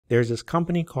there's this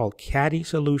company called Caddy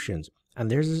Solutions, and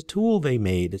there's this tool they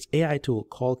made, this AI tool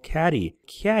called Caddy.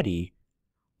 Caddy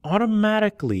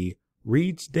automatically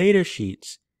reads data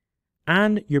sheets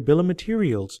and your bill of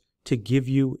materials to give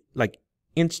you like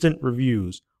instant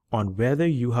reviews on whether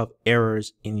you have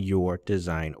errors in your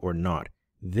design or not.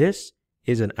 This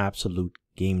is an absolute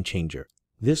game changer.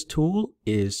 This tool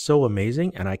is so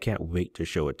amazing and I can't wait to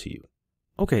show it to you.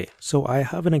 Okay, so I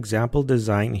have an example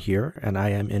design here and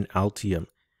I am in Altium.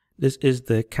 This is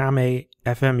the Kame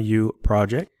FMU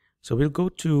project. So we'll go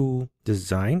to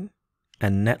design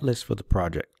and netlist for the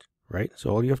project, right?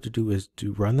 So all you have to do is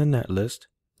to run the netlist.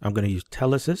 I'm going to use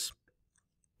Telesis.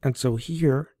 And so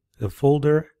here, the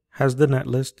folder has the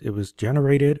netlist. It was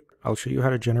generated. I'll show you how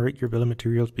to generate your bill of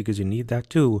materials because you need that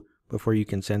too before you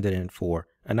can send it in for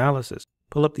analysis.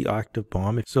 Pull up the active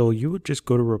BOM. So you would just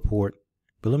go to report,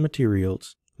 bill of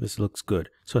materials. This looks good.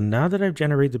 So now that I've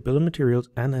generated the bill of materials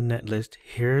and the netlist,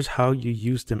 here's how you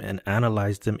use them and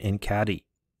analyze them in Caddy.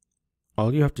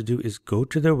 All you have to do is go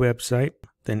to their website,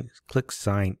 then click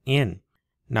sign in.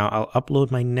 Now I'll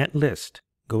upload my netlist.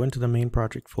 Go into the main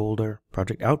project folder,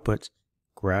 project outputs,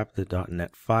 grab the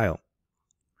 .NET file.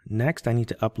 Next, I need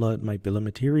to upload my bill of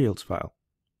materials file.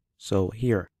 So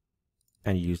here,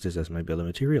 and use this as my bill of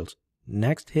materials.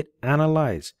 Next, hit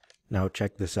analyze. Now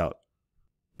check this out.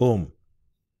 Boom.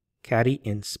 Caddy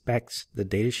inspects the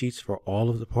datasheets for all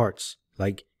of the parts,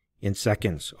 like in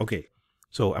seconds. Okay,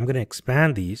 so I'm going to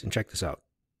expand these and check this out.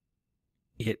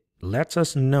 It lets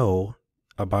us know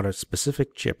about a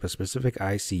specific chip, a specific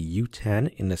IC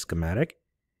U10 in the schematic,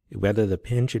 whether the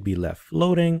pin should be left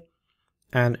floating.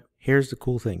 And here's the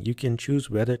cool thing. You can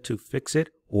choose whether to fix it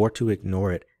or to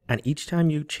ignore it. And each time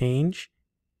you change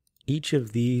each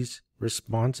of these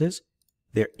responses,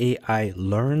 their AI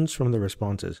learns from the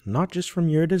responses, not just from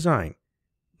your design,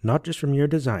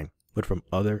 but from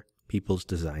other people's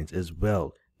designs as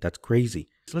well. That's crazy.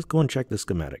 So let's go and check the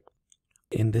schematic.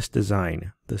 In this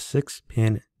design, the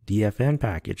 6-pin DFN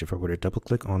package, if I were to double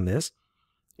click on this,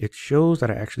 it shows that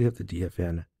I actually have the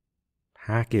DFN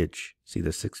package. See the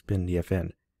 6-pin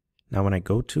DFN. Now when I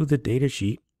go to the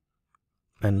datasheet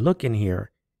and look in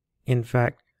here, in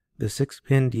fact, the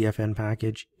 6-pin DFN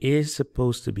package is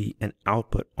supposed to be an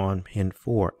output on pin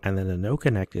 4, and then the no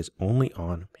connect is only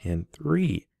on pin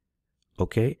 3.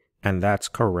 Okay, and that's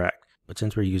correct. But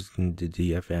since we're using the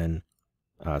DFN,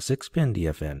 6-pin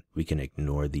DFN, we can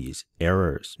ignore these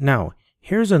errors. Now,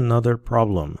 here's another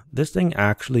problem. This thing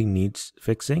actually needs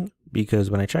fixing because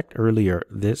when I checked earlier,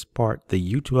 this part,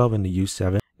 the U12 and the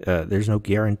U7, there's no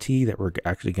guarantee that we're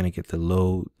actually going to get the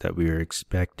load that we were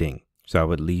expecting. So I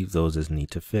would leave those as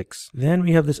need to fix. Then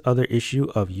we have this other issue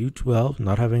of U12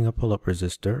 not having a pull-up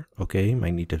resistor. Okay,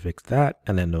 might need to fix that.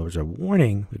 And then there's a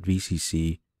warning with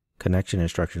VCC, connection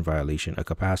instruction violation. A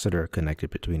capacitor connected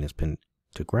between this pin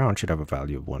to ground should have a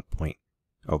value of 1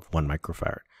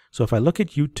 microfarad. So if I look at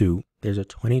U2, there's a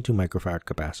 22 microfarad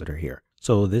capacitor here.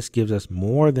 So this gives us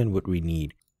more than what we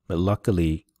need. But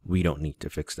luckily, we don't need to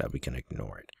fix that. We can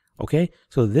ignore it. Okay,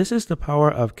 so this is the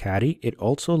power of Caddy. It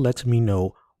also lets me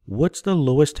know what's the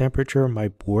lowest temperature my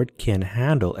board can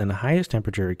handle and the highest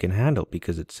temperature it can handle,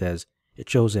 because it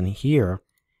shows in here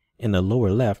in the lower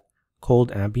left,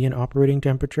 cold ambient operating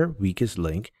temperature, weakest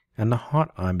link, and the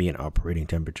hot ambient operating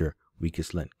temperature,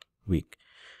 weakest link,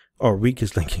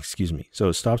 excuse me. So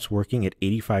it stops working at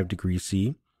 85 degrees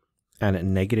C and at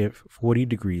negative 40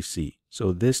 degrees C.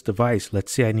 So this device,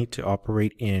 let's say I need to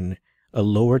operate in a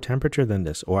lower temperature than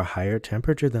this or a higher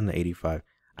temperature than the 85.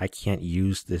 I can't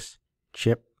use this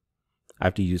chip. I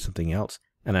have to use something else,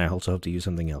 and I also have to use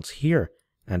something else here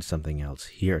and something else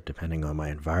here depending on my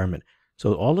environment.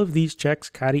 So all of these checks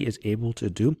Caddy is able to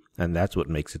do, and that's what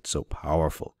makes it so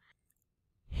powerful.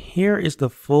 Here is the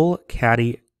full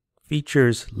Caddy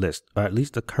features list, or at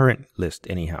least the current list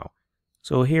anyhow.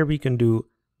 So here we can do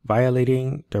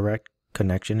violating direct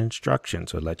connection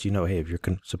instructions. So it lets you know, hey, if you're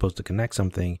supposed to connect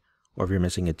something, or if you're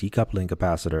missing a decoupling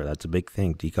capacitor, that's a big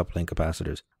thing, decoupling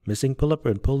capacitors. Missing pull-up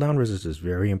and pull-down resistors is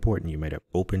very important. You might have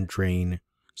open drain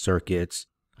circuits,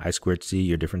 I2C,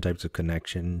 your different types of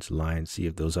connections, lines, see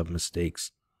if those have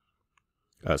mistakes.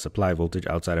 Supply voltage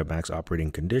outside of max operating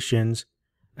conditions,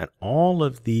 and all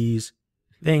of these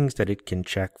things that it can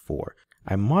check for.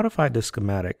 I modified the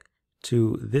schematic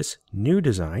to this new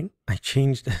design. I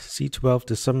changed C12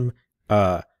 to some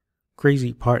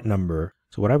crazy part number.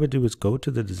 So what I would do is go to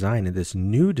the design in this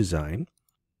new design,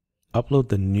 upload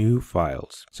the new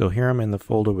files. So here I'm in the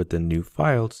folder with the new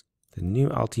files, the new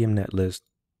Altium netlist,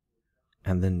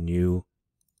 and the new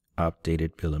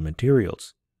updated bill of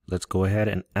materials. Let's go ahead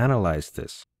and analyze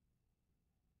this.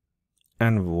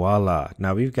 And voila,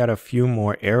 now we've got a few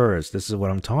more errors. This is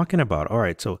what I'm talking about. All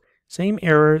right, so same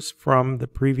errors from the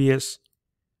previous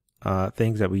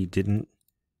things that we didn't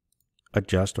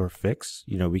adjust or fix.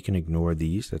 You know, we can ignore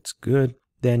these. That's good.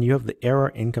 Then you have the error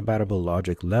incompatible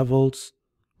logic levels,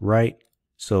 right?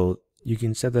 So you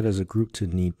can set that as a group to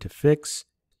need to fix.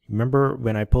 Remember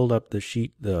when I pulled up the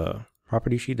sheet, the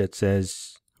property sheet that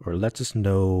says or lets us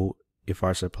know if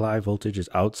our supply voltage is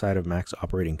outside of max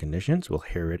operating conditions? Well,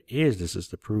 here it is. This is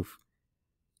the proof.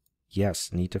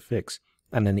 Yes, need to fix.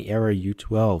 And then the error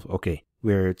U12, okay,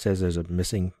 where it says there's a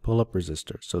missing pull-up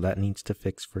resistor. So that needs to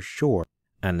fix for sure.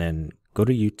 And then go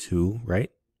to U2, right?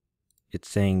 It's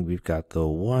saying we've got the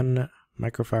 1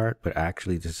 microfarad, but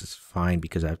actually this is fine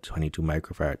because I have 22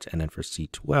 microfarads. And then for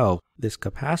C12, this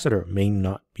capacitor may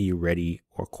not be ready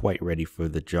or quite ready for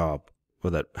the job, for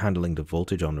that handling the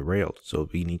voltage on the rail. So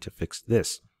we need to fix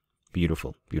this.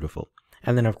 Beautiful, beautiful.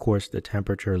 And then of course the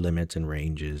temperature limits and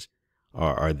ranges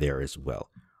are there as well.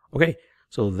 Okay,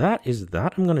 so that is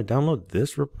that. I'm going to download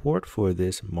this report for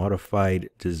this modified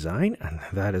design, and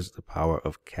that is the power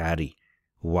of Caddy.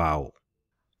 Wow.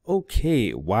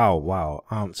 Okay, wow.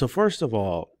 So first of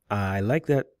all, I like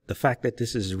that the fact that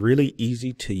this is really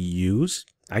easy to use.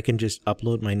 I can just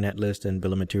upload my netlist and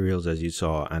bill of materials as you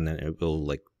saw, and then it will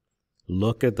like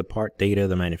look at the part data,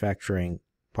 the manufacturing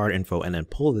part info, and then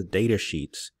pull the data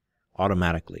sheets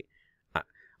automatically.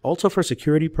 Also for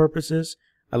security purposes,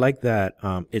 I like that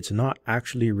it's not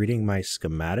actually reading my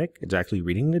schematic. It's actually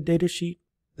reading the data sheet.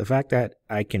 The fact that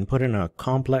I can put in a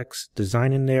complex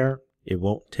design in there, it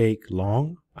won't take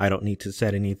long. I don't need to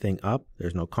set anything up.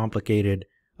 There's no complicated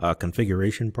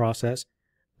configuration process.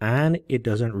 And it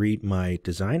doesn't read my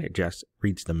design. It just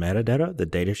reads the metadata, the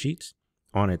data sheets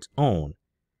on its own.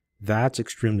 That's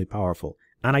extremely powerful.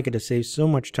 And I get to save so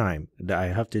much time that I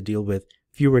have to deal with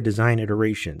fewer design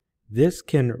iterations. This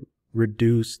can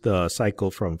reduce the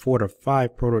cycle from 4 to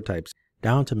 5 prototypes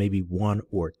down to maybe 1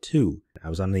 or 2. I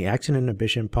was on the Action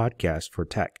Inhibition podcast for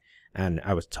tech, and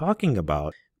I was talking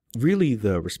about really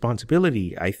the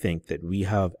responsibility I think that we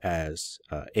have as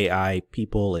AI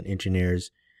people and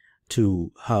engineers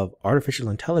to have artificial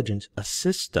intelligence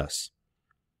assist us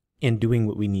in doing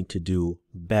what we need to do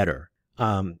better.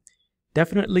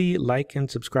 Definitely like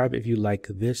and subscribe if you like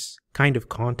this kind of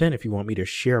content, if you want me to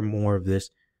share more of this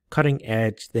cutting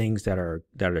edge things that are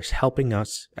helping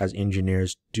us as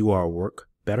engineers do our work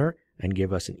better and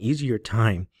give us an easier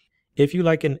time. If you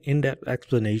like an in-depth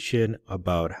explanation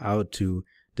about how to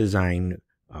design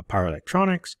power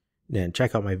electronics, then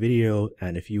check out my video.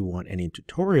 And if you want any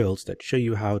tutorials that show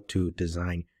you how to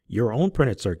design your own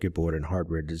printed circuit board and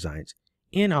hardware designs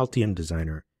in Altium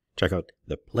Designer, check out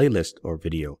the playlist or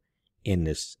video in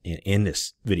this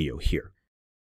video here.